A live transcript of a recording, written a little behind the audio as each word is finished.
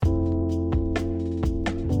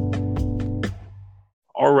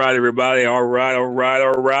All right, everybody. All right.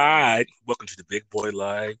 Welcome to the Big Boy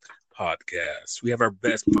Live podcast. We have our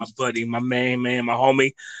best, my buddy, my main man, my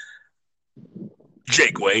homie,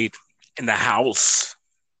 Jake Wade, in the house.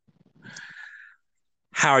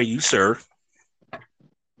 How are you, sir?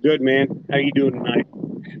 Good, man. How you doing tonight?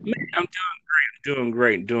 Man, I'm doing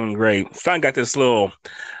great. Finally got this little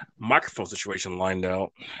microphone situation lined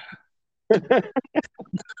out.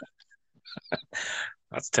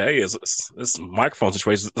 I'll tell you, this microphone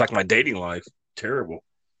situation is like my dating life. Terrible.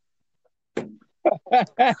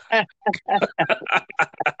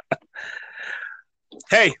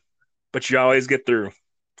 Hey, but you always get through.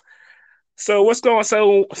 So what's going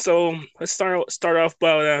on? So let's start off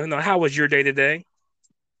by how was your day today?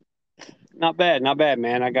 Not bad,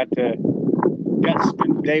 man. I got to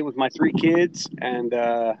spend the day with my three kids and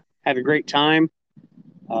had a great time.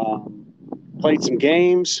 Played some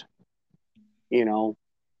games, you know,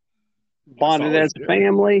 bonded as a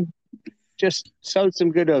family. Just sowed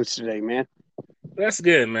some good oats today, man. That's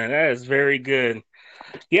good, man. That is very good.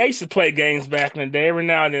 Yeah, I used to play games back in the day. Every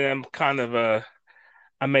now and then, I'm kind of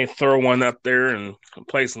I may throw one up there and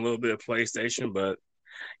play some little bit of PlayStation, but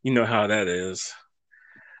you know how that is.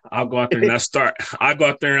 I'll go out there and I go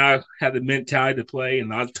out there and I have the mentality to play,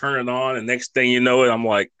 and I'll turn it on, and next thing you know it, I'm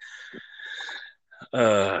like,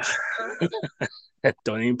 uh,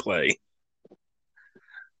 don't even play.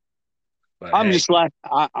 But I'm hey, just laughing.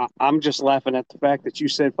 I'm just laughing at the fact that you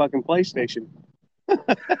said fucking PlayStation.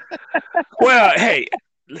 well, hey,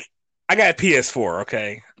 I got a PS4.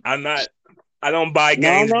 Okay, I don't buy No,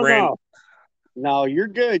 games no, brand. no. No, you're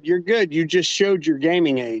good. You're good. You just showed your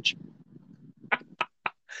gaming age.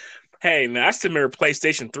 Hey, man, I still remember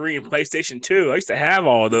PlayStation 3 and PlayStation 2. I used to have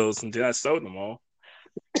all of those until I sold them all.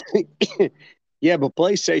 Yeah, but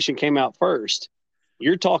PlayStation came out first.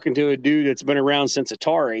 You're talking to a dude that's been around since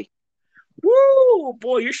Atari. Woo!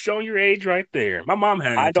 Boy, you're showing your age right there. My mom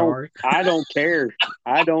had an I don't Atari. I don't care.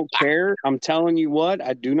 I don't care. I'm telling you what,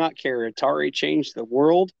 I do not care. Atari changed the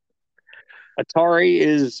world. Atari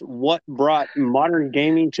is what brought modern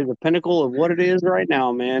gaming to the pinnacle of what it is right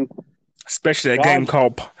now, man. Especially that game God,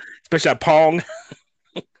 called, especially that Pong.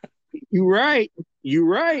 you right. You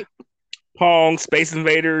right. Pong, Space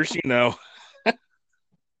Invaders.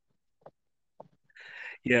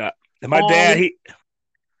 Yeah. And my dad, Pong, he,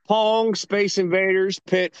 Pong, Space Invaders,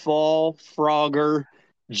 Pitfall, Frogger, oh,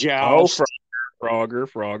 Joust.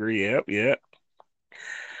 Frogger. Yep.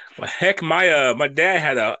 Well, heck, my dad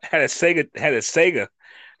had a Sega,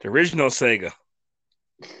 the original Sega.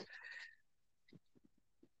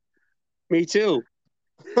 Me too.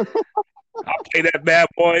 I played that bad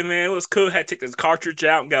boy, man. It was cool. Had to take this cartridge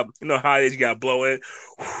out and got, how it is, you got to blow it.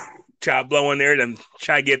 Try to blow in there, then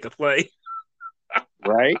try to get to play.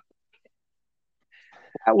 Right.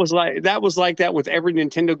 That was like that with every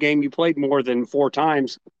Nintendo game you played more than four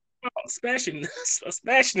times. Smashing,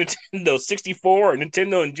 smashing Nintendo 64 or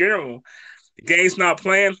Nintendo in general. The game's not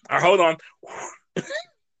playing. Or hold on.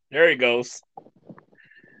 There he goes.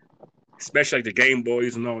 Especially like the Game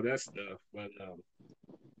Boys and all that stuff. But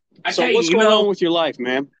I So tell you, what's going on with your life,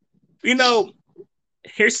 man? you know,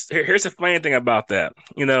 here's the funny thing about that.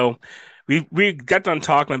 We got done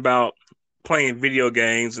talking about playing video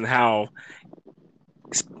games and how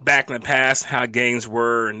back in the past how games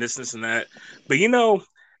were and this and that. But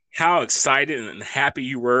how excited and happy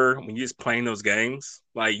you were when you just playing those games.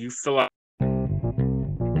 Like you feel like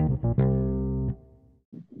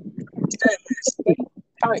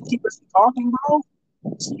kind of keep us talking, bro.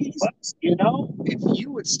 Jesus. If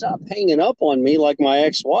you would stop hanging up on me like my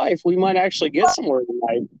ex-wife, we might actually get somewhere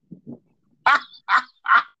tonight.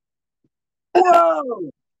 Whoa!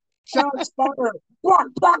 Shots fired!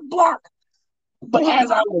 Block! But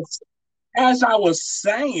as I was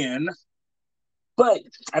saying, but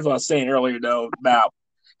as I was saying earlier though about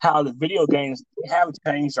how the video games have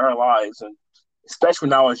changed our lives, and especially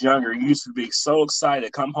when I was younger, you used to be so excited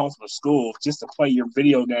to come home from school just to play your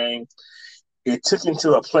video game. It took you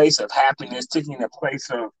to a place of happiness, took you to a place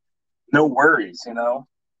of no worries. All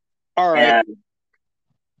right. And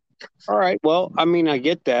All right. Well, I mean, I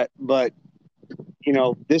get that, but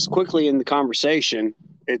this quickly in the conversation,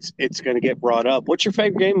 it's going to get brought up. What's your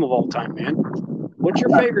favorite game of all time, man? What's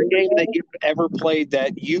your favorite game that you've ever played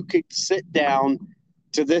that you could sit down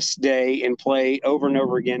to this day and play over and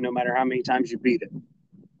over again, no matter how many times you beat it?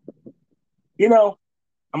 I'm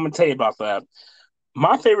gonna tell you about that.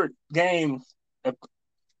 My favorite game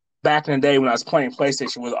back in the day when I was playing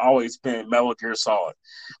PlayStation was always been Metal Gear Solid.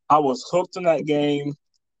 I was hooked on that game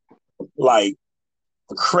like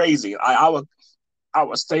crazy. I would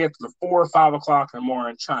stay up to the 4 or 5 o'clock in the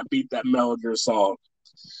morning trying to beat that Metal Gear Solid.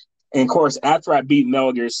 And of course, after I beat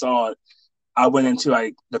Metal Gear Solid, I went into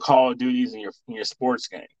like the Call of Duties and your sports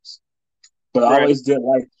games. But I Right. always did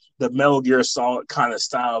like the Metal Gear Solid kind of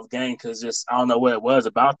style of game because just I don't know what it was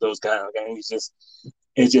about those kind of games.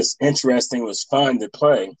 It's just interesting. It was fun to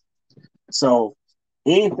play. So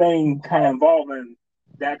anything kind of involving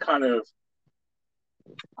that kind of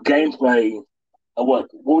gameplay, what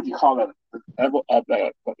would you call it?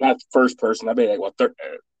 Not first person. I mean, like what third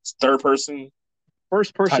person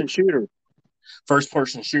First person type shooter. first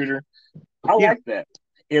person shooter. I Yeah. like that.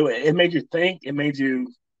 It made you think. It made you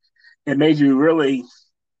really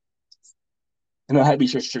have to be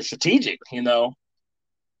strategic.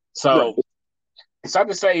 So Right. it's not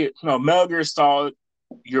to say Metal Gear Solid,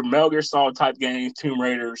 your Metal Gear Solid type games, Tomb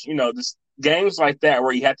Raiders, just games like that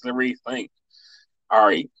where you have to rethink. All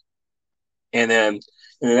right, and then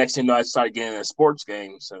the next thing I started getting into sports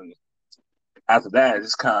games, and after that, it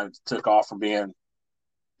just kind of took off from being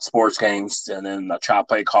sports games, and then I tried to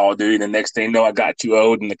play Call of Duty. The next thing I got too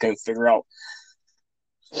old and I couldn't figure out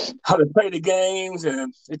how to play the games,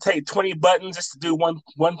 and it take 20 buttons just to do one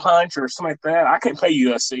punch or something like that. I can't play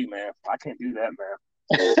UFC, man. I can't do that, man.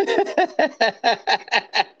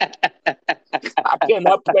 I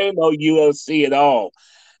cannot play no UFC at all.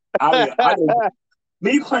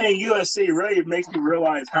 Me playing UFC really makes me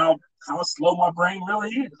realize how slow my brain really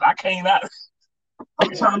is. I can't.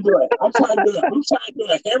 I'm trying to do it. I'm trying to do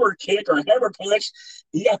a hammer kick or a hammer punch.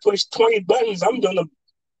 You got to push 20 buttons. I'm doing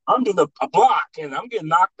a block and I'm getting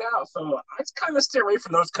knocked out. So I just kind of stay away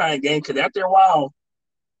from those kind of games because after a while,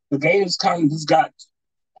 the games kind of just got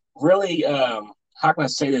really how can I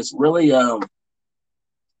say this? Really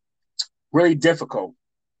difficult.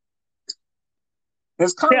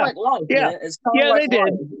 It's kind of like life, man. It's kind of like they life.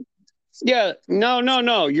 did. Yeah,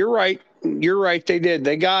 no. You're right. They did.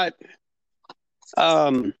 They got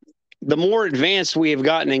the more advanced we have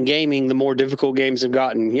gotten in gaming, the more difficult games have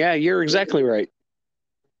gotten. Yeah, you're exactly right.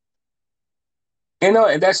 And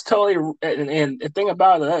that's totally and the thing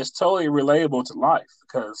about it, that's totally relatable to life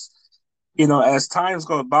because as times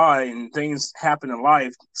go by and things happen in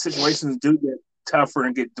life, situations do get tougher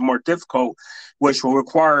and get more difficult, which will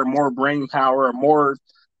require more brain power, more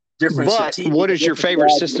different. But what is your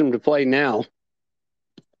favorite system to play now?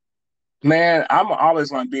 Man, I'm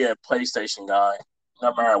always going to be a PlayStation guy,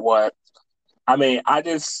 no matter what. I mean,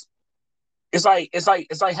 it's like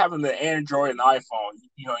having the Android and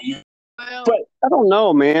iPhone. But I don't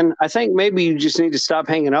know, man. I think maybe you just need to stop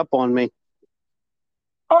hanging up on me.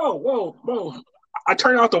 Oh, whoa. I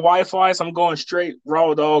turned off the Wi-Fi, so I'm going straight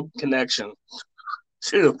raw dog connection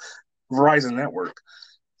to Verizon network.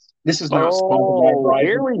 This is not sponsored by Verizon.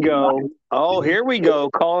 Here we go. Here we go.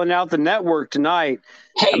 Calling out the network tonight.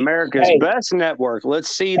 America's best network.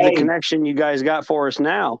 Let's see the connection you guys got for us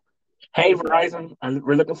now. Hey, Verizon,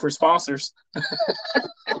 we're looking for sponsors.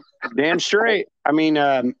 Damn straight. I mean,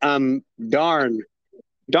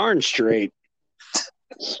 darn straight.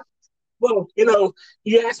 Well,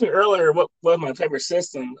 you asked me earlier what was my favorite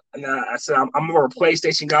system, and I said I'm more a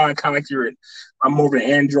PlayStation guy, kind of like I'm more of an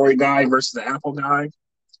Android guy versus the Apple guy.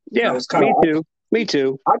 Yeah, me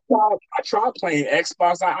too. I tried playing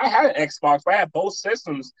Xbox. I had an Xbox, but I had both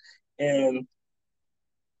systems, and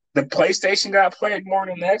the PlayStation got played more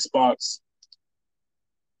than the Xbox.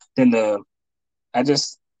 It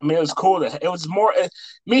was cool. It was more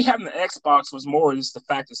me having the Xbox was more just the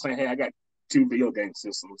fact of saying, hey, I got two video game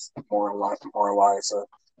systems, more in life. So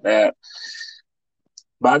that.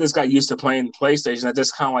 But I just got used to playing the PlayStation. That's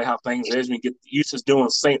just kind of like how things is. When you get used to doing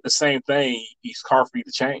the same thing, it's hard for you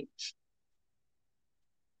to change.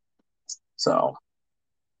 So,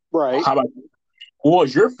 right. How about you? What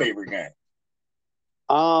was your favorite game?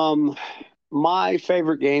 My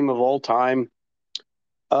favorite game of all time,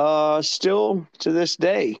 still to this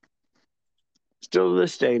day,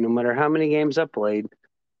 no matter how many games I played,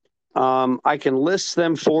 I can list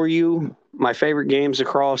them for you. My favorite games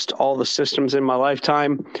across all the systems in my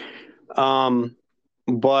lifetime.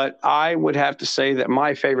 But I would have to say that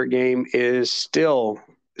my favorite game is still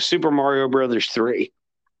Super Mario Brothers 3.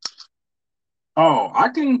 Oh, I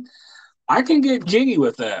can get jiggy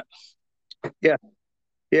with that. Yeah.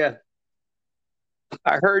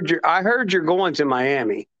 I heard you're going to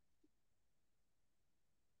Miami.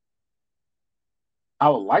 I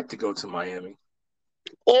would like to go to Miami.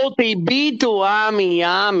 Otibito a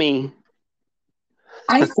Miami.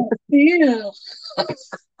 I feel.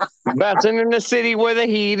 Bouncing in the city where the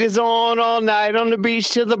heat is on all night on the beach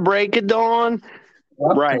till the break of dawn.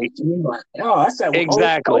 Right. Oh, that's that.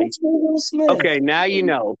 Exactly. Okay, now you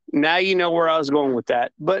know. Now you know where I was going with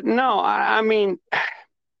that. But no, I mean,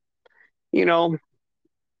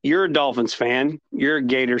 You're a Dolphins fan. You're a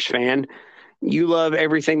Gators fan. You love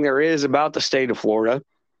everything there is about the state of Florida.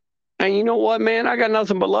 And you know what, man? I got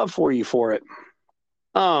nothing but love for you for it.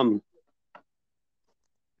 But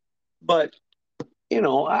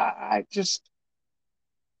I just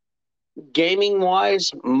gaming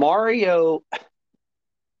wise, the Mario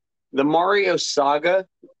saga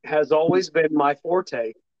has always been my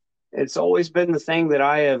forte. It's always been the thing that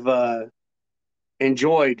I have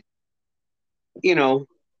enjoyed,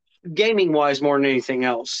 gaming wise more than anything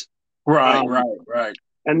else. Right.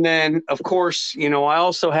 And then, of course, I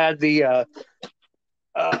also had the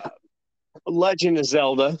Legend of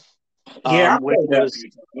Zelda, Yeah, I which played that a was few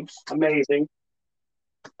times. amazing.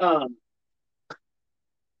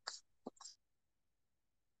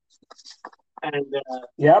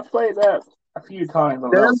 Yeah, I played that a few times.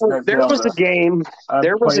 There was a game.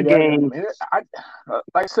 There was a game. Like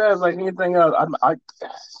I said, like anything else,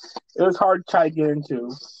 it was hard to try to get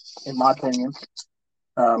into, in my opinion.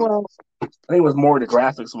 Well, I think it was more the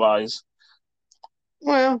graphics wise.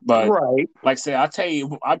 But right. like I said, I tell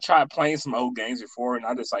you, I tried playing some old games before, and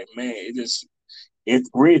I just like, man, it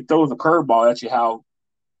really throws a curveball at you. How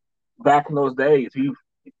back in those days,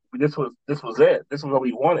 this was it. This was what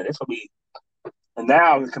we wanted. This what we. And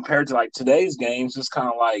now compared to like today's games, it's kind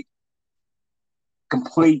of like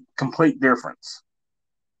complete difference.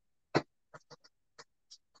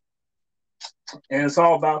 And it's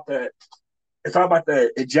all about that. It's all about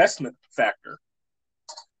the adjustment factor.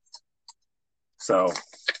 So.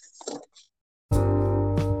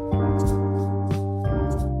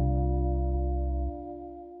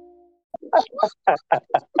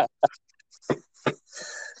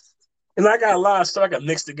 And I got a lot of stuff I got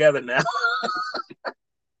mixed together now.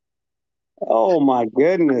 Oh my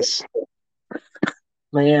goodness.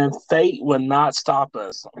 Man, fate would not stop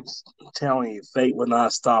us. I'm telling you, fate would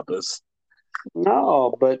not stop us.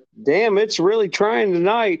 No, but damn, it's really trying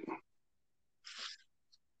tonight.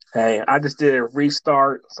 Hey, I just did a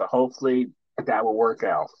restart, so hopefully that will work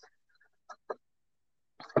out.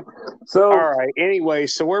 So, all right. Anyway,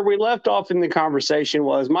 so where we left off in the conversation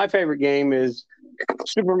was my favorite game is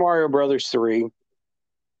Super Mario Brothers 3.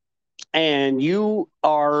 And you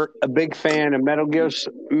are a big fan of Metal Gear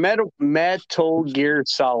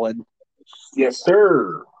Solid. Yes,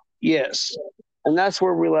 sir. Yes. And that's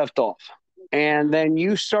where we left off. And then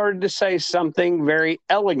you started to say something very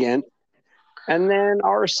elegant. And then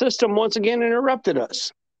our system once again interrupted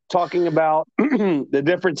us, talking about the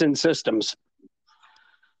difference in systems.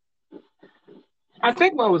 I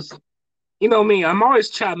think what was, me, I'm always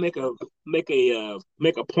trying to make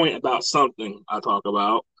a point about something I talk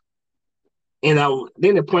about. And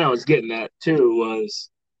then the point I was getting at too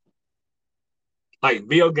was like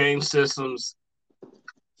video game systems.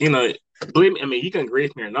 Believe me, I mean, you can agree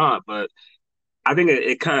with me or not, but I think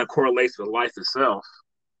it kind of correlates with life itself.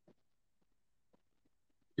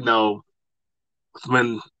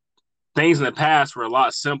 When things in the past were a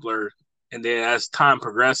lot simpler, and then as time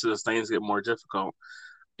progresses, things get more difficult,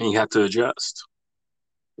 and you have to adjust.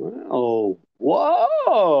 Oh,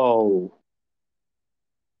 whoa.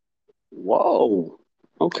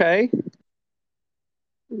 Okay.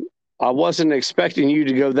 I wasn't expecting you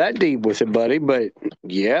to go that deep with it, buddy, but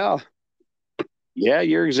yeah,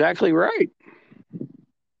 you're exactly right.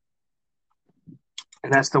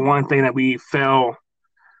 And that's the one thing that we fail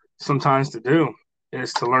sometimes to do,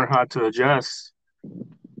 is to learn how to adjust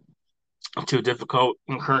to difficult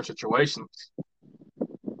and current situations.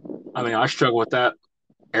 I mean, I struggle with that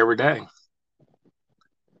every day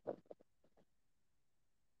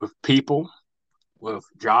with people, with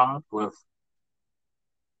jobs, with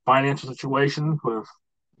financial situations, with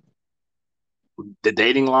the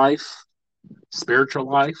dating life, spiritual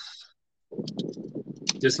life,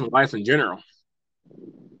 just in life in general.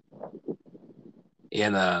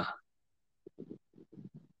 And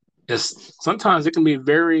sometimes it can be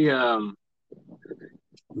very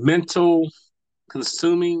mental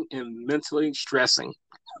consuming and mentally stressing.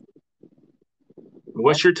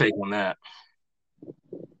 What's your take on that? I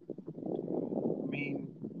mean,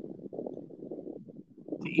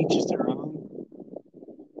 to each is their own.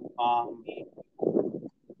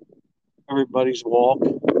 Everybody's walk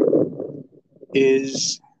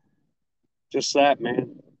is just that,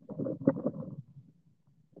 man.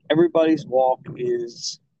 Everybody's walk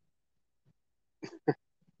is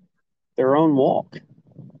their own walk.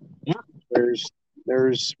 Yeah.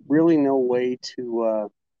 There's really no way to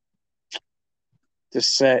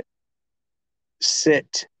sit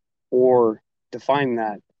or define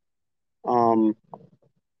that.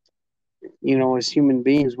 As human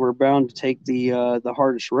beings, we're bound to take the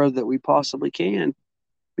hardest road that we possibly can,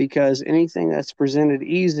 because anything that's presented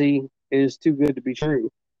easy is too good to be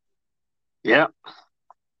true. Yeah.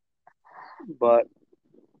 But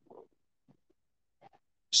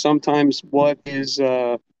sometimes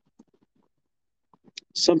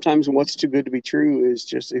sometimes what's too good to be true is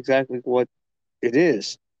just exactly what it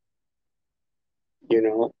is,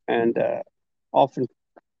 and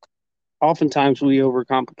oftentimes we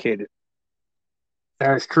overcomplicate it.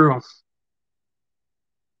 That is true.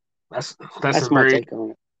 That's my take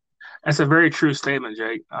on it. That's a very true statement,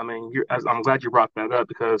 Jake. I mean, I'm glad you brought that up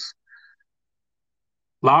because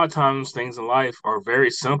a lot of times things in life are very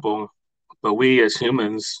simple, but we as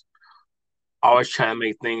humans always try to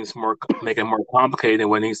make it more complicated than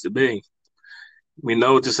what it needs to be. We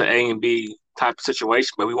know it's just an A and B type of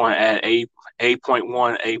situation, but we want to add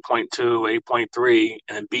A.1, A.2, A.3,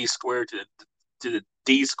 and B squared to the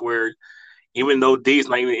D squared. Even though D is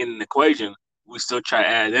not even in the equation, we still try to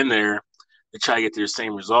add it in there to try to get to the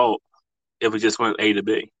same result if we just went A to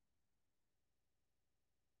B.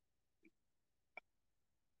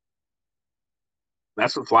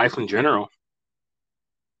 That's with life in general.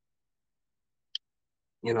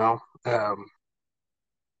 You know,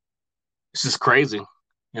 it's just crazy.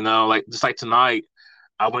 Like just like tonight,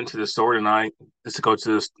 I went to the store tonight just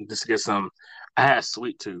to get some. I had a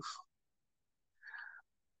sweet tooth,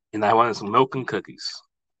 and I wanted some milk and cookies.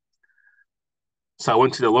 So I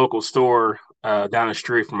went to the local store down the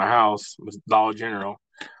street from my house, it was Dollar General,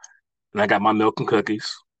 and I got my milk and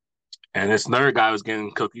cookies. And this another guy was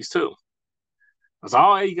getting cookies too. I was like,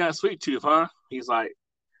 "Oh, hey, you got a sweet tooth, huh?" He's like,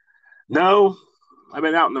 "No, I've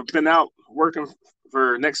been out working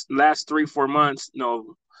for last 3-4 months,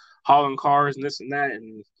 hauling cars and this and that."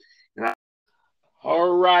 And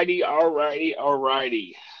alrighty.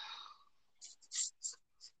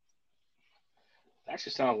 That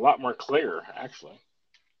should sound a lot more clear, actually.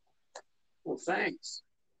 Well, thanks.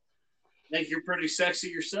 I think you're pretty sexy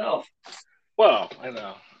yourself. Well, I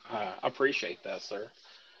know. I appreciate that, sir.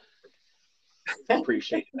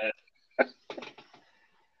 Appreciate that.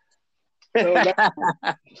 So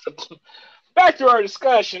back to our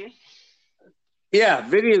discussion. Yeah,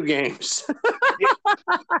 video games.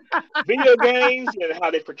 Video games and how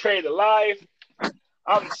they portray the life.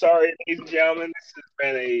 I'm sorry, ladies and gentlemen. This has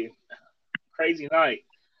been a crazy night.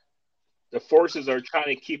 The forces are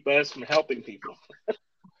trying to keep us from helping people,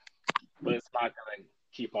 but it's not going to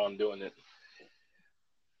keep on doing it.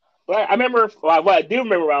 But I remember what I do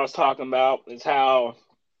remember what I was talking about is how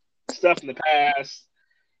stuff in the past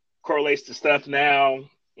correlates to stuff now.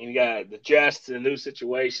 And you got the just and new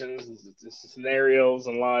situations, the scenarios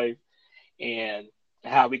in life, and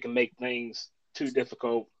how we can make things too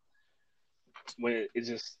difficult when it's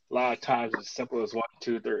just a lot of times as simple as 1,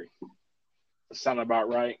 2, 3. That sound about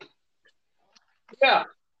right? Yeah.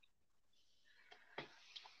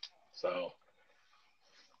 So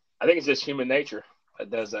I think it's just human nature that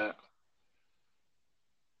does that.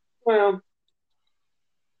 Well,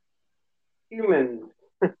 human.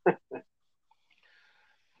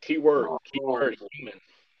 Keyword human.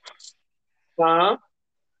 Huh?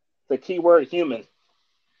 The keyword human.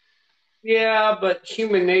 Yeah, but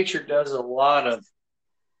human nature does a lot of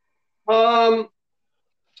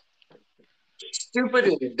stupid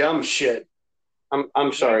and dumb shit.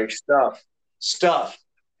 I'm sorry, stuff.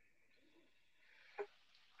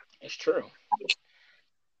 It's true.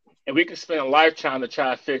 And we can spend a lifetime to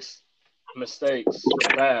try to fix mistakes in the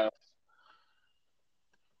past.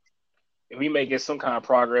 And we may get some kind of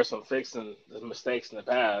progress on fixing the mistakes in the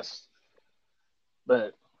past.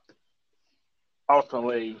 But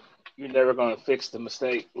ultimately, you're never going to fix a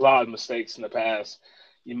lot of mistakes in the past.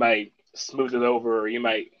 You might smooth it over, or you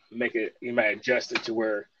might adjust it to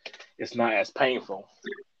where it's not as painful.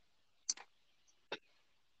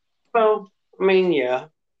 Well, I mean, yeah,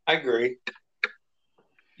 I agree.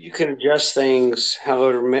 You can adjust things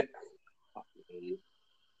however.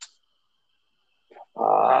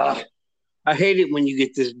 I hate it when you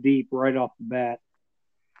get this deep right off the bat.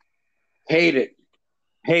 Hate it.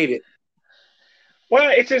 Well,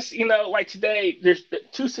 it's just like today, there's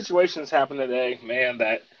 2 situations happened today, man,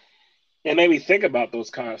 that it made me think about those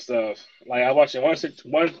kind of stuff. Like I watched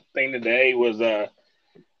one thing today was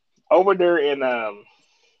over there in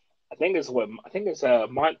I think it's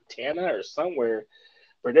Montana or somewhere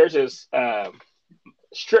where there's this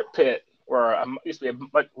strip pit where used to be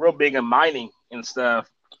real big in mining and stuff.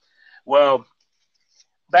 Well,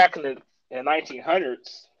 back in the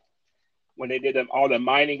 1900s when they did all the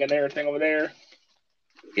mining and everything over there,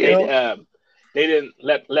 they didn't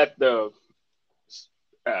let the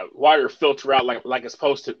water filter out like it's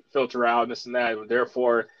supposed to filter out and this and that. And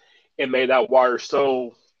therefore, it made that water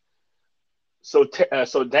so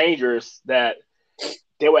so dangerous that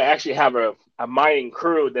they would actually have a mining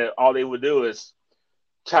crew that all they would do is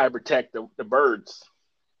try to protect the birds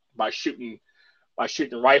by shooting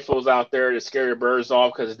rifles out there to scare the birds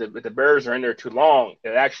off because if the birds are in there too long, it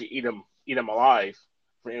actually eat them alive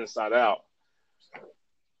from the inside out.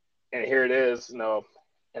 And here it is, and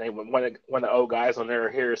then when the old guys on there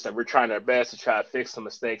here said we're trying our best to try to fix the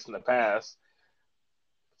mistakes in the past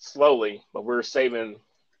slowly, but we're saving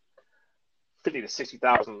 50 to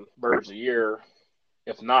 60,000 birds a year.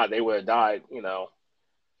 If not, they would have died. It's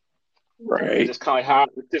Right. just kind of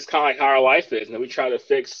like how our life is, and we try to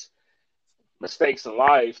fix mistakes in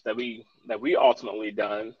life that we ultimately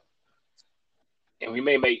done, and we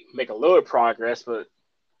may make a little progress, but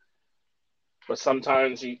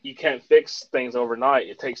sometimes you can't fix things overnight.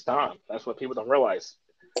 It takes time. That's what people don't realize.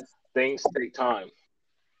 Things take time.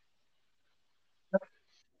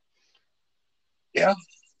 Yeah,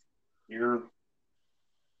 you're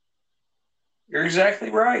you're exactly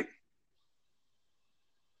right.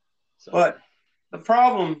 So But the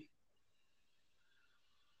problem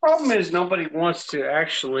is nobody wants to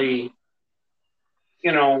actually,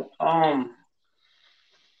 you know,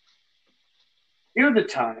 do the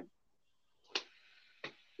time.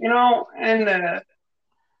 And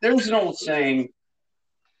there's an old saying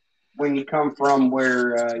when you come from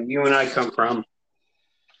where you and I come from.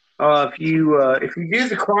 If you do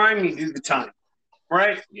the crime, you do the time,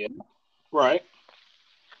 right? yeah, right.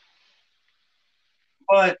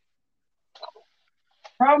 But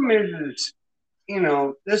problem is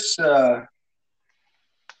this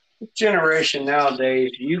generation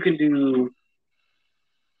nowadays, you can do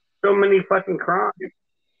so many fucking crimes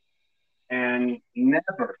and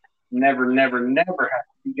never, never, never, never have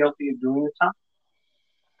to be guilty of doing the time.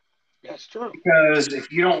 That's true. Because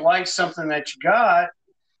if you don't like something that you got,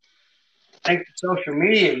 thanks to social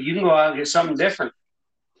media, you can go out and get something different.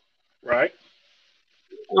 Right.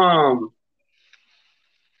 Um,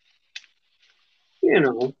 you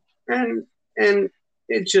know, and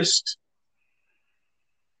it just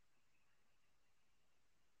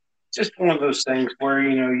one of those things where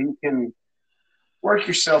you can work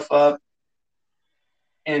yourself up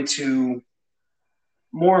into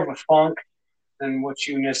more of a funk than what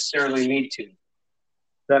you necessarily need to. If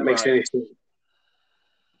that makes Right. any sense.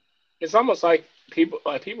 It's almost like people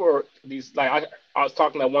are these like I was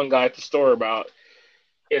talking to one guy at the store about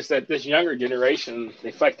is that this younger generation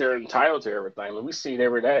they feel like they're entitled to everything. And we see it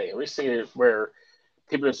every day. We see it where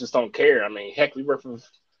people just don't care. I mean, heck, we work with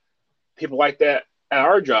people like that at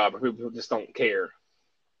our job who just don't care.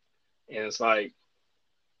 And it's like,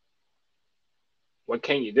 what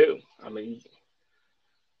can you do? I mean,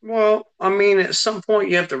 Well, I mean, at some point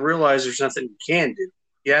you have to realize there's nothing you can do.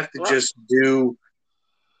 You have to right. just do.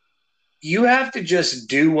 You have to just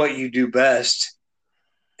do what you do best.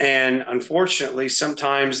 And unfortunately,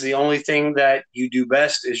 sometimes the only thing that you do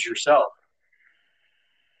best is yourself.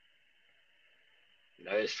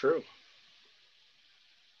 That is true.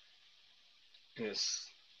 It's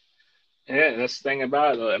yeah, that's the thing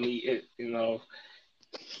about it. I mean,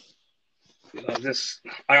 just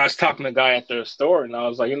I was talking to a guy at the store, and I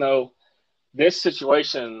was like, this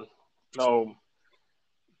situation, you know,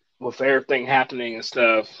 with everything happening and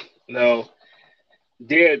stuff,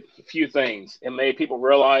 did a few things. It made people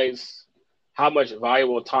realize how much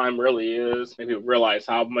valuable time really is. Made people realize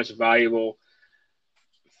how much valuable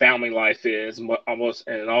family life is,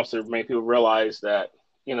 and also made people realize that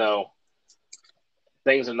you know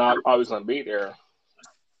things are not always going to be there.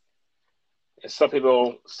 And some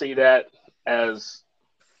people see that as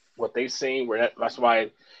what they see, that's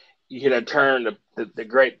why you hear that term, the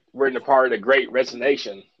great, we're in the part of the great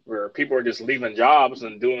resignation, where people are just leaving jobs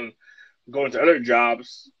and going to other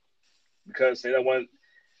jobs because they don't want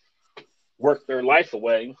to work their life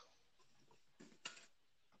away.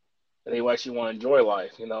 They actually want to enjoy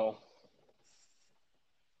life.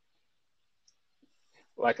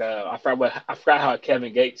 Like I forgot how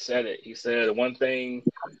Kevin Gates said it. He said one thing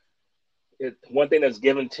that's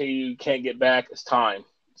given to you, you can't get back is time.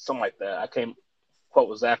 Something like that. I can't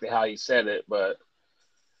quote exactly how he said it, but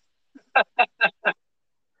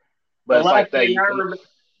The it's last like that. thing I remember,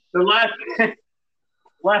 the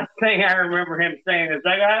last thing I remember him saying is,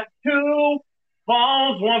 "I got two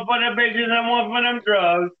phones, one for the bitches and one for them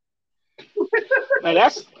drugs." Man,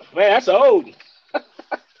 that's old.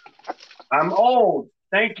 I'm old.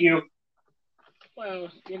 Thank you. Well,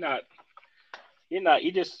 you're not. You're not.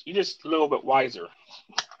 You just a little bit wiser.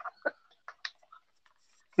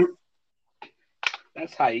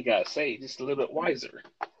 That's how you gotta say it, just a little bit wiser.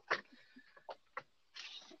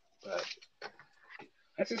 But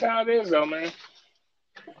that's just how it is, though, man.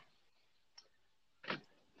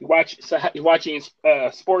 you watching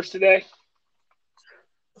sports today?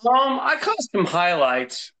 I caught some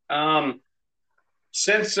highlights.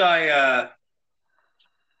 Since I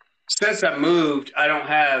moved, I don't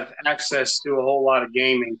have access to a whole lot of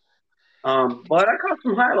gaming. But I caught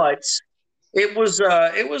some highlights. It was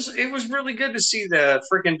really good to see the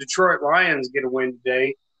freaking Detroit Lions get a win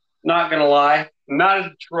today. Not gonna lie, not a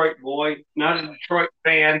Detroit boy, not a Detroit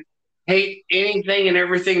fan. Hate anything and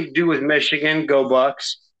everything to do with Michigan. Go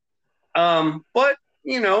Bucks. But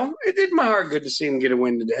it did my heart good to see them get a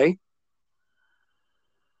win today.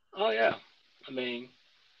 Oh yeah, I mean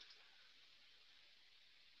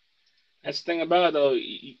that's the thing about it though.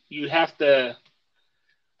 You have to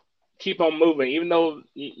keep on moving, even though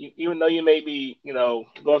you may be going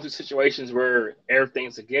through situations where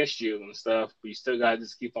everything's against you and stuff, but you still gotta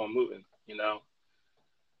just keep on moving.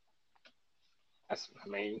 I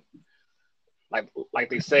mean, like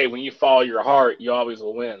they say, when you follow your heart, you always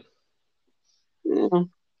will win. Yeah,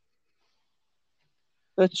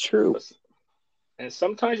 that's true. And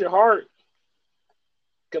sometimes your heart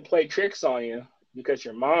can play tricks on you because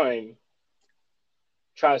your mind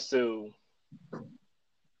tries to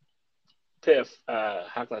put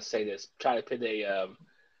how can I say this? Try to put a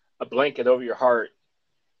blanket over your heart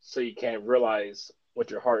so you can't realize what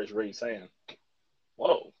your heart is really saying.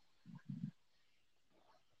 Whoa,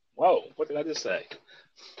 whoa! What did I just say?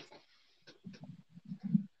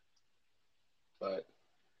 But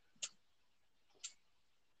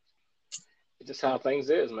it's just how things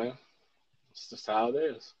is, man. It's just how it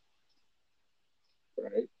is.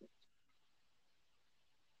 Right.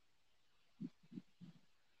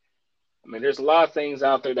 I mean, there's a lot of things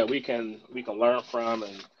out there that we can learn from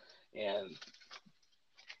and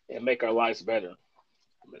and make our lives better.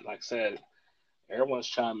 I mean, like I said, everyone's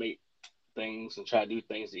trying to make things and try to do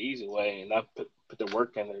things the easy way and not put the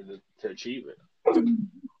work in there to achieve it.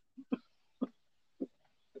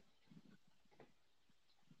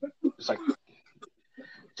 Just like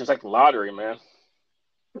just like the lottery, man.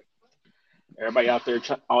 Everybody out there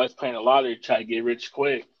always playing the lottery, try to get rich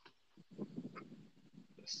quick.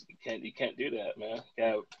 You can't do that, man.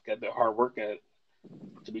 You got to hard work at it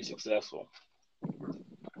to be successful,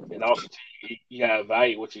 and also you got to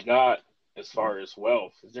value what you got as far as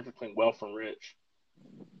wealth. There's a difference between wealth and rich,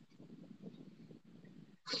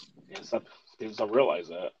 and some people don't realize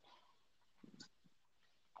that.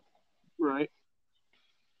 Right.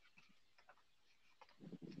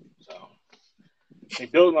 So, I mean,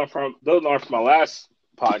 building on from my last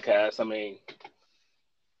podcast, I mean,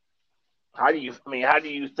 how do you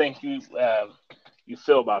think you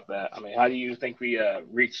feel about that? I mean, how do you think we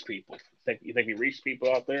reach people? You think we reached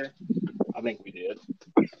people out there? I think we did.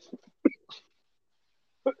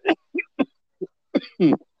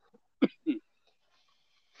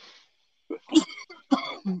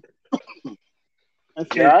 I You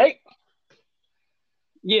think. all right?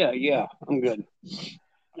 Yeah, I'm good.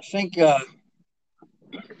 I think. I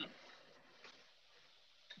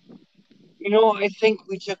think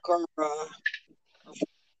we took our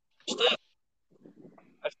step.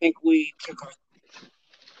 I think we took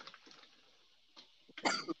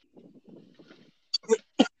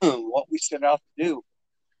what we set out to do.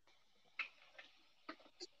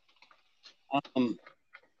 Um,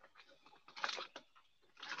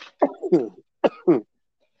 the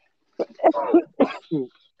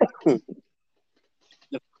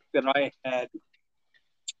fact that I had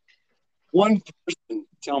one person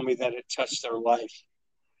tell me that it touched their life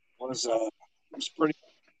was pretty.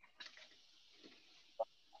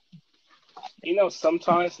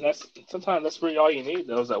 Sometimes that's really all you need,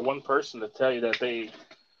 though, is that one person to tell you that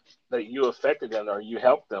you affected them or you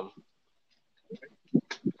helped them.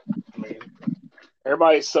 I mean,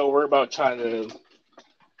 everybody's so worried about trying to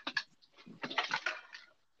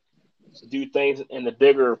do things in the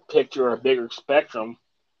bigger picture or bigger spectrum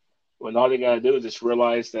when all they gotta do is just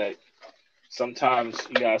realize that sometimes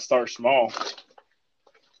you gotta start small.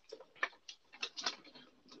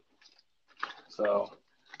 So,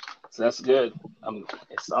 so that's good.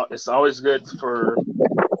 It's always good for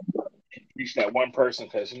reach that one person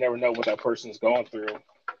because you never know what that person's going through, and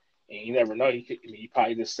you never know. You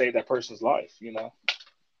probably just saved that person's life.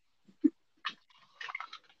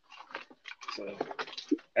 So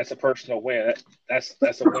that's a personal win. That's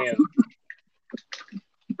a win.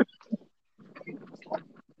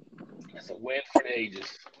 That's a win for the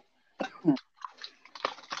ages.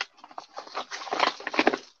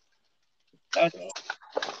 That's,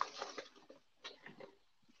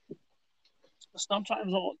 So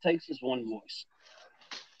sometimes all it takes is one voice.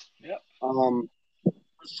 yep.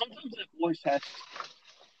 Sometimes that voice has.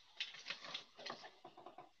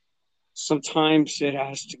 sometimes it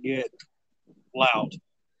has to get loud.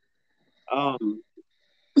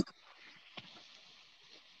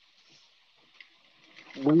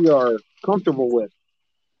 We are comfortable with.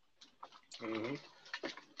 Mm-hmm.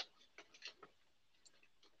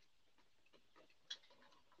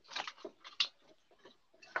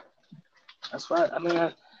 That's right. I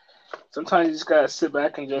mean, sometimes you just gotta sit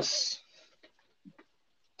back and just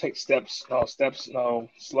take steps. No steps. No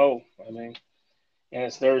slow. I mean,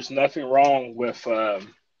 and there's nothing wrong with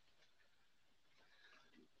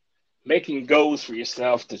making goals for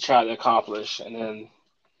yourself to try to accomplish, and then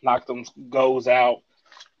knock them goals out.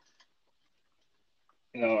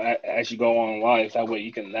 As you go on in life, that way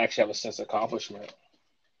you can actually have a sense of accomplishment.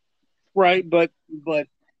 Right, but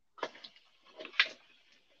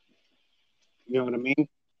you know what I mean?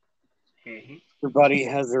 Hmm. Everybody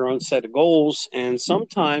has their own set of goals, and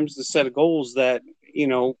sometimes the set of goals that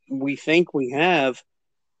we think we have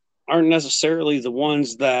aren't necessarily the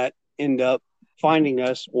ones that end up finding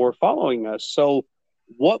us or following us. So,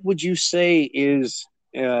 what would you say is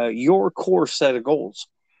your core set of goals?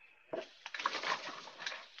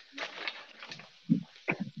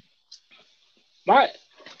 My,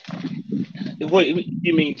 what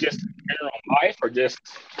you mean? Just general life, or just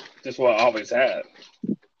what I always had?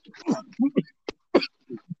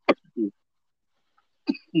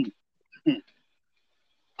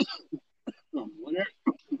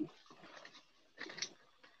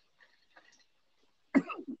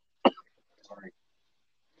 Sorry.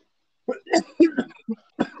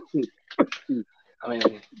 I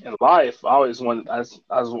mean, in life, I always wanted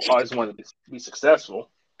to be successful.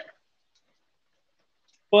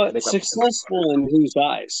 But Make my, successful in whose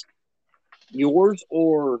eyes? Yours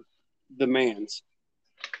or the man's?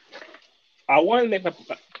 I wanted to make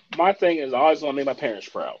my thing is I always want to make my parents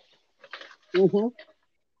proud. Mm-hmm.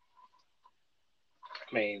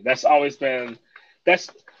 I mean, that's always been that's.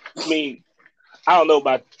 I mean, I don't know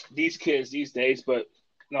about these kids these days, but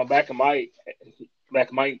back in my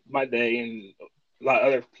day and a lot of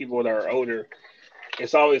other people that are older,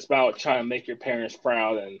 it's always about trying to make your parents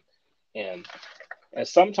proud and and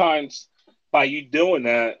sometimes by you doing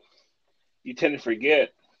that, you tend to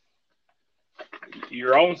forget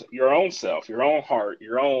your own self, your own heart,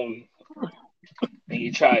 your own, and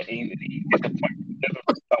you try and you get the point of living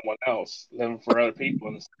for someone else, living for other people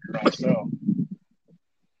instead of your own self,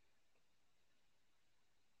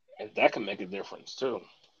 and that can make a difference too.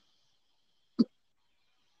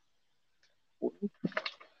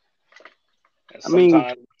 And I mean,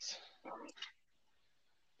 sometimes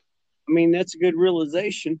that's a good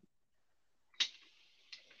realization.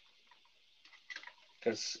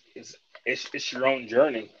 because it's your own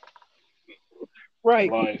journey in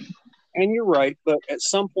Right. life. And you're right. But at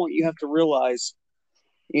some point, you have to realize,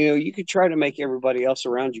 you could try to make everybody else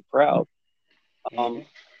around you proud. Um, Hmm.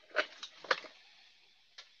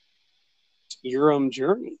 your own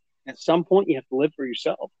journey. At some point, you have to live for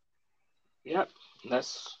yourself. Yep, and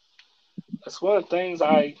that's one of the things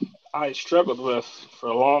I struggled with for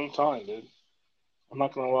a long time, dude. I'm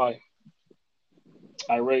not gonna lie.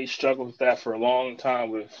 I really struggled with that for a long time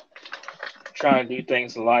with trying to do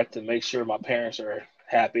things in life to make sure my parents are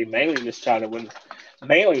happy. Mainly just trying to win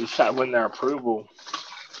their approval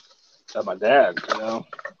of my dad.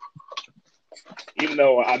 Even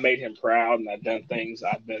though I made him proud and I've done things,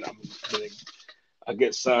 I'm a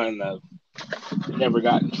good son. I've never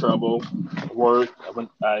got in trouble. Work. I went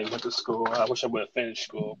to school. I wish I would have finished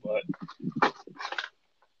school, but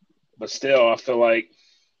still, I feel like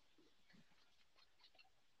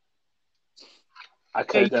I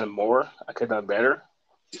could Yeah, have done more. I could have done better.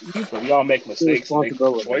 you But we all make feel mistakes and make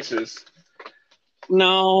responsibility. choices.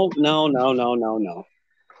 No, no, no, no, no, no.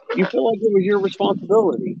 You feel like it was your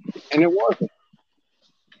responsibility, and it wasn't.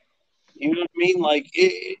 You know what I mean? Like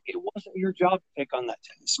it wasn't your job to pick on that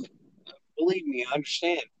task. Believe me, I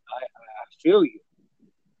understand. I feel you.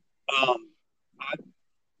 I,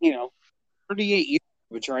 you know, 38 years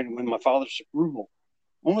of trying to win my father's approval,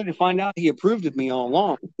 only to find out he approved of me all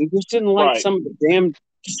along. He just didn't like Right. some of the damn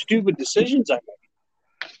stupid decisions I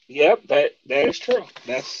made. Yep. That is true.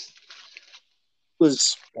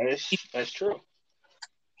 Was That's true.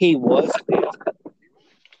 he was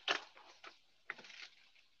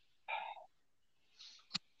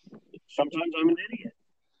sometimes I'm an idiot.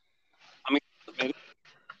 I mean,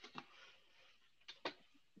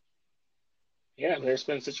 Yeah. There's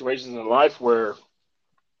been situations in life where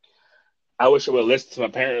I wish I would have listened to my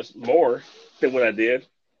parents more than what I did.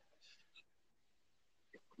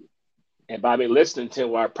 And by me listening to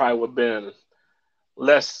them, I probably would have been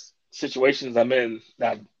less situations I'm in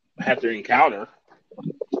that I have to encounter.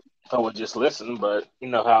 I would just listen, but you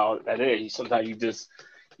know how that is. Sometimes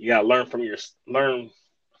you gotta learn from learn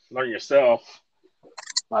yourself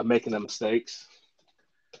by making the mistakes.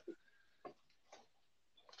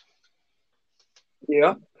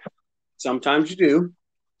 Yeah, sometimes you do.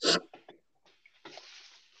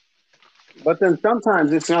 But then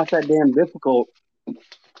sometimes it's not that damn difficult.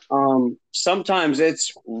 Sometimes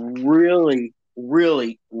it's really,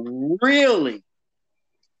 really, really,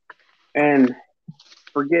 and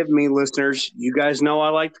forgive me, listeners. You guys know I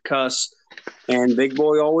like to cuss, and Big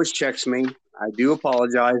Boy always checks me. I do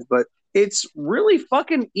apologize, but it's really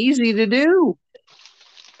fucking easy to do.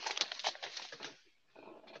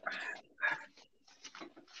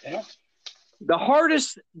 Yeah. The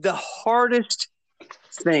hardest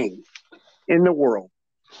thing in the world,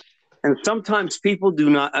 and sometimes people do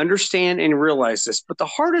not understand and realize this, but the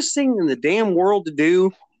hardest thing in the damn world to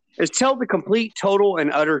do is tell the complete, total,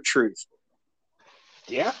 and utter truth.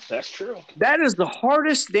 Yeah, that's true. That is the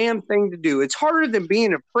hardest damn thing to do. It's harder than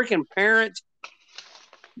being a freaking parent.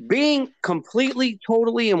 Being completely,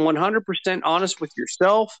 totally, and 100% honest with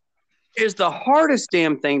yourself is the hardest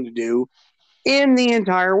damn thing to do in the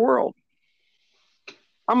entire world.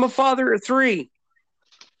 I'm a father of 3.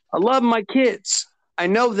 I love my kids. I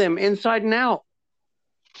know them inside and out.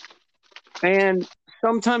 And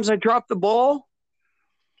sometimes I drop the ball,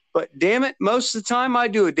 but damn it, most of the time I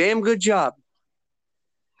do a damn good job.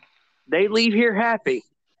 They leave here happy.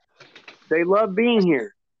 They love being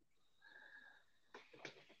here.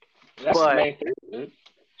 That's but the main thing, dude.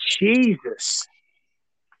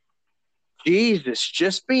 Jesus,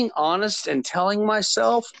 just being honest and telling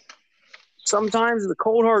myself sometimes the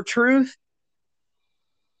cold hard truth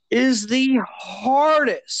is the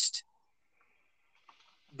hardest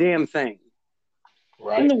damn thing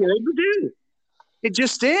in the world to do. It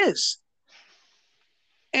just is.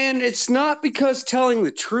 And it's not because telling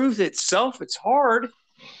the truth itself it's hard.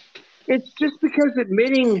 It's just because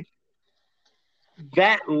admitting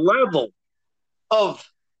that level of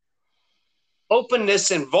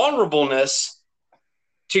openness and vulnerableness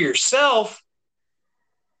to yourself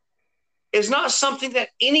is not something that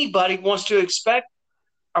anybody wants to expect.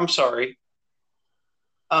 I'm sorry.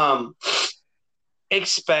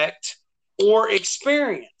 Expect or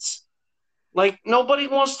experience. Like nobody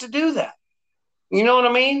wants to do that. You know what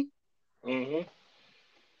I mean? Mm-hmm.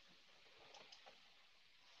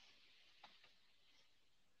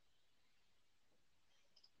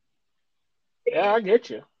 Yeah, I get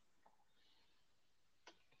you.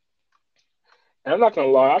 And I'm not gonna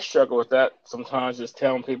lie, I struggle with that sometimes. Just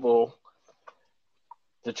telling people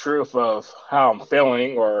the truth of how I'm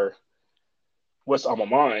feeling or what's on my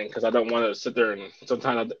mind because I don't want to sit there and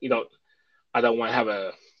sometimes I don't want to have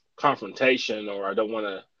a confrontation or I don't want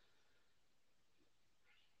to.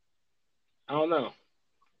 I don't know.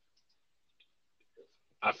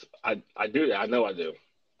 I do that. I know I do.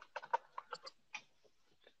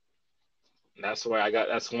 And that's why I got.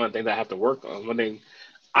 That's one thing that I have to work on. One thing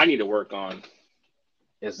I need to work on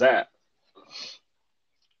is that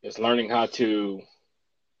is learning how to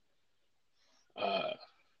uh,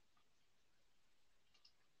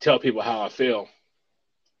 tell people how I feel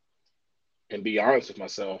and be honest with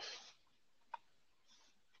myself.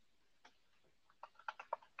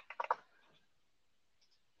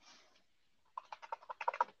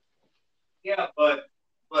 Yeah, but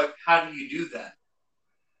how do you do that?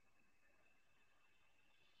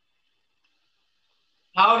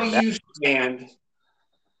 How do And that you stand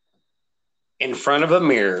in front of a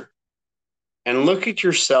mirror and look at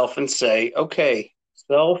yourself and say, okay,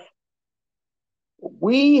 self,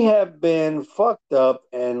 we have been fucked up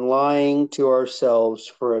and lying to ourselves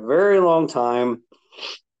for a very long time.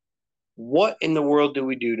 What in the world do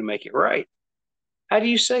we do to make it right? How do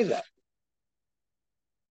you say that?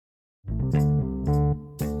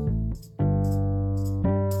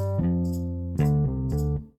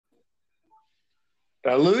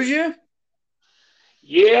 Did I lose you?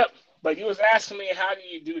 Yep. But you was asking me how do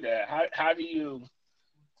you do that? How do you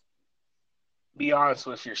be honest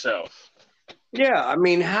with yourself? Yeah, I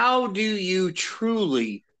mean, how do you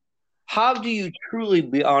truly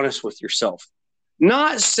be honest with yourself?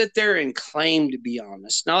 Not sit there and claim to be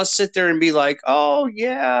honest. Not sit there and be like, oh,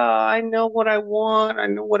 yeah, I know what I want. I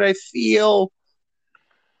know what I feel.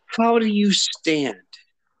 How do you stand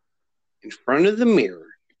in front of the mirror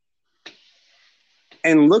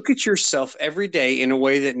and look at yourself every day in a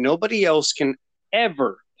way that nobody else can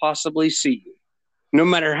ever possibly see you, no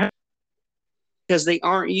matter how, because they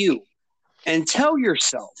aren't you, and tell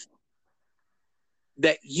yourself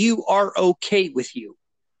that you are okay with you?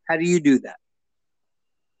 How do you do that?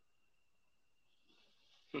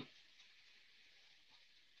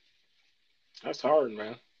 That's hard,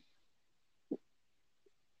 man.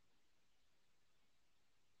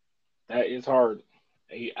 That is hard.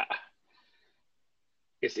 He- I-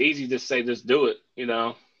 It's easy to say just do it,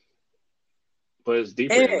 but it's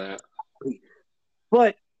deeper than And, that.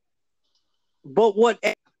 but what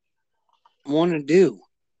I want to do,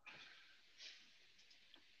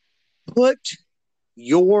 put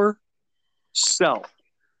yourself,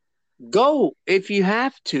 go if you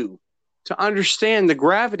have to understand the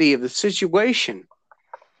gravity of the situation.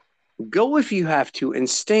 Go if you have to and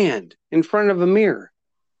stand in front of a mirror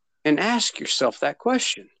and ask yourself that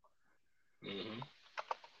question. Hmm.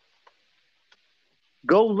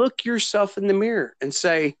 Go look yourself in the mirror and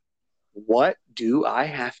say, what do I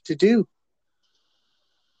have to do?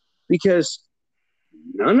 Because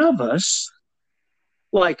none of us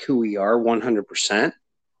like who we are 100%.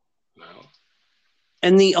 No.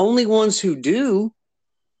 And the only ones who do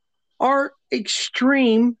are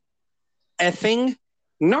extreme effing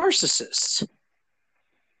narcissists.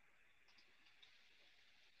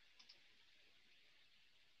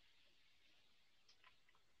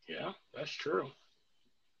 Yeah, that's true.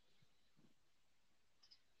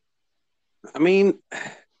 I mean,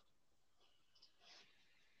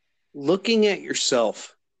 looking at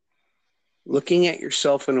yourself, looking at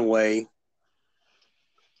yourself in a way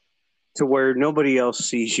to where nobody else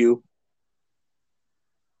sees you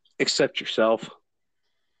except yourself,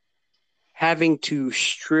 having to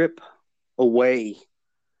strip away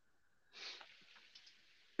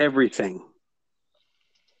everything,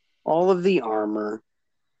 all of the armor,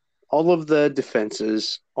 all of the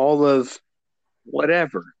defenses, all of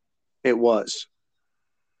whatever it was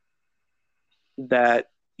that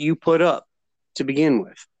you put up to begin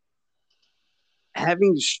with,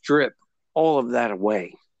 having to strip all of that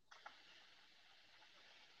away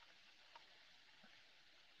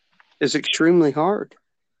is extremely hard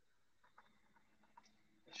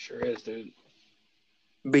It sure is, dude.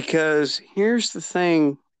 because here's the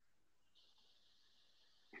thing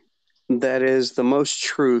that is the most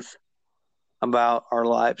truth about our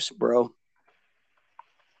lives, bro.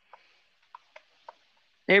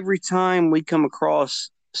 Every time we come across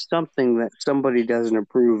something that somebody doesn't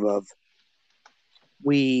approve of,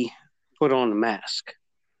 we put on a mask.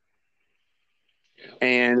 Yeah.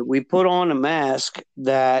 And we put on a mask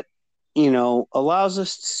that, allows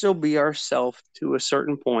us to still be ourselves to a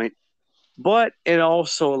certain point, but it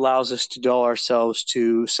also allows us to dull ourselves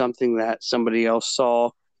to something that somebody else saw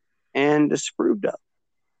and disapproved of.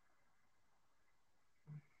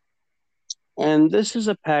 And this is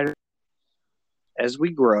a pattern as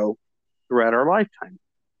we grow throughout our lifetime.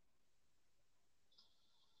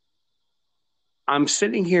 I'm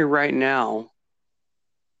sitting here right now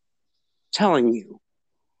telling you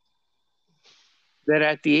that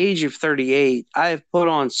at the age of 38, I have put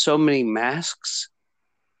on so many masks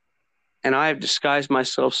and I have disguised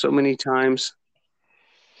myself so many times.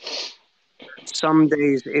 Some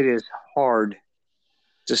days it is hard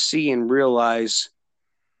to see and realize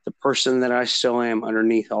the person that I still am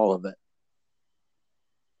underneath all of it.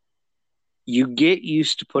 You get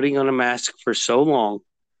used to putting on a mask for so long,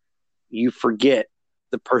 you forget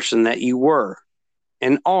the person that you were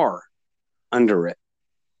and are under it.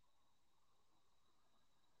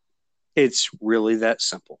 It's really that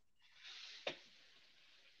simple.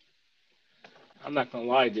 I'm not gonna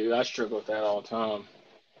lie, dude. I struggle with that all the time.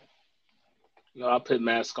 I put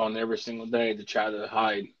mask on every single day to the try to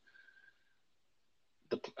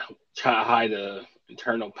hide the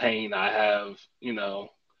internal pain I have,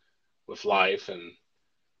 with life and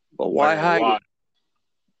But why wondering hide it? why.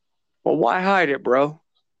 Well, why hide it, bro?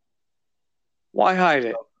 Why hide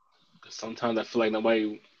it? Because sometimes I feel like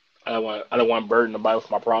nobody. I don't want to burden nobody with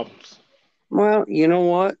my problems. Well, you know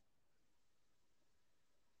what?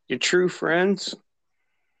 Your true friends,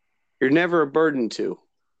 you're never a burden to.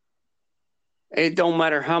 It don't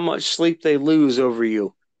matter how much sleep they lose over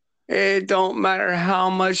you. It don't matter how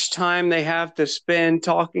much time they have to spend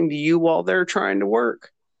talking to you while they're trying to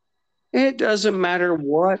work. It doesn't matter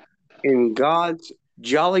what in God's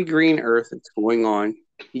jolly green earth is going on.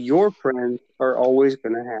 Your friends are always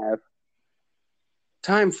going to have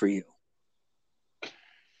time for you.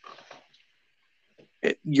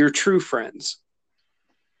 Your true friends.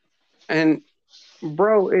 And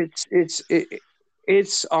bro,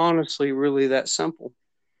 it's honestly really that simple.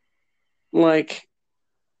 Like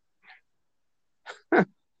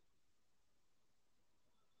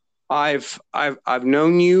I've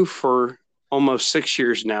known you for almost 6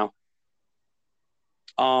 years now.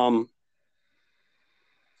 Um,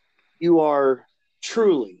 you are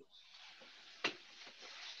truly,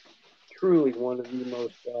 truly one of the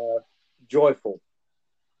most joyful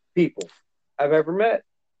people. I've ever met.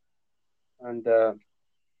 And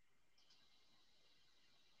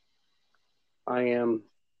I am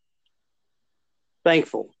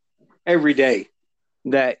thankful every day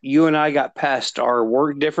that you and I got past our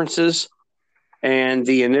work differences and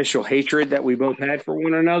the initial hatred that we both had for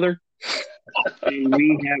one another. And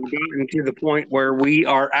we have gotten to the point where we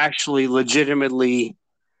are actually legitimately,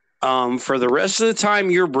 for the rest of the time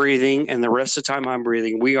you're breathing and the rest of the time I'm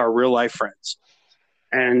breathing, we are real life friends.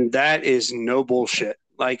 And that is no bullshit.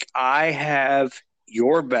 Like, I have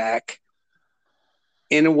your back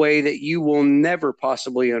in a way that you will never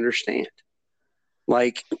possibly understand.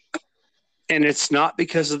 Like, and it's not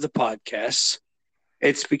because of the podcasts.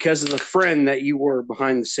 It's because of the friend that you were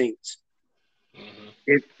behind the scenes. Mm-hmm.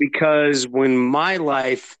 It's because when my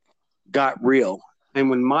life got real and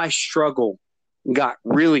when my struggle got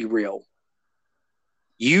really real,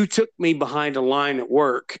 you took me behind a line at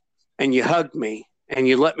work and you hugged me and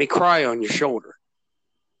you let me cry on your shoulder.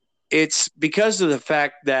 It's because of the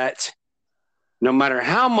fact that no matter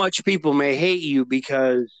how much people may hate you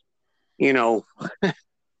because, you know,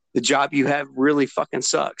 the job you have really fucking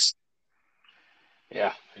sucks.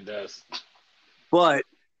 Yeah, it does. But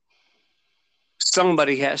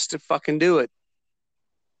somebody has to fucking do it.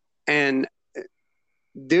 And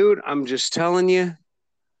dude, I'm just telling you,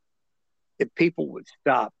 if people would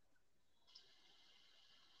stop.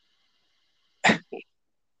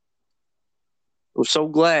 I'm so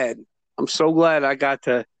glad. I'm so glad I got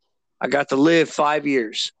to live 5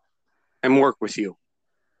 years and work with you.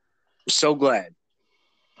 I'm so glad.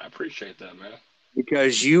 I appreciate that, man.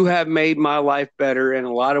 Because you have made my life better in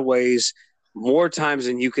a lot of ways, more times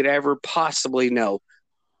than you could ever possibly know.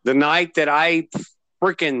 The night that I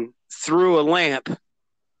freaking threw a lamp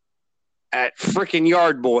at freaking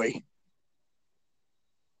Yard Boy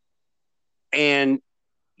and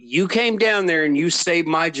you came down there and you saved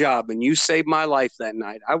my job and you saved my life that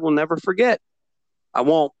night. I will never forget. I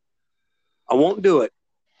won't do it.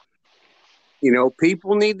 You know,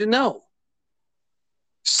 people need to know.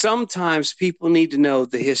 Sometimes people need to know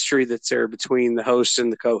the history that's there between the host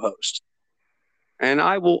and the co-host. And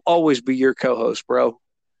I will always be your co-host, bro.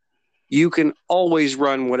 You can always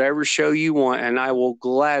run whatever show you want, and I will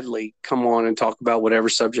gladly come on and talk about whatever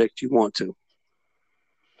subject you want to.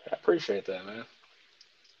 I appreciate that, man.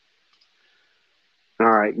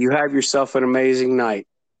 All right. You have yourself an amazing night.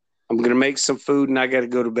 I'm going to make some food, and I got to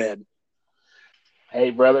go to bed.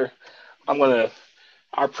 Hey, brother.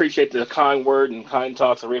 I appreciate the kind word and kind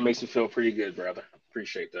talks. It really makes me feel pretty good, brother.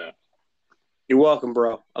 Appreciate that. You're welcome,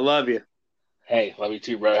 bro. I love you. Hey, love you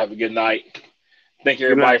too, brother. Have a good night. Thank you,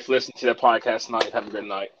 everybody, for listening to that podcast tonight. Have a good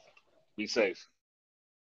night. Be safe.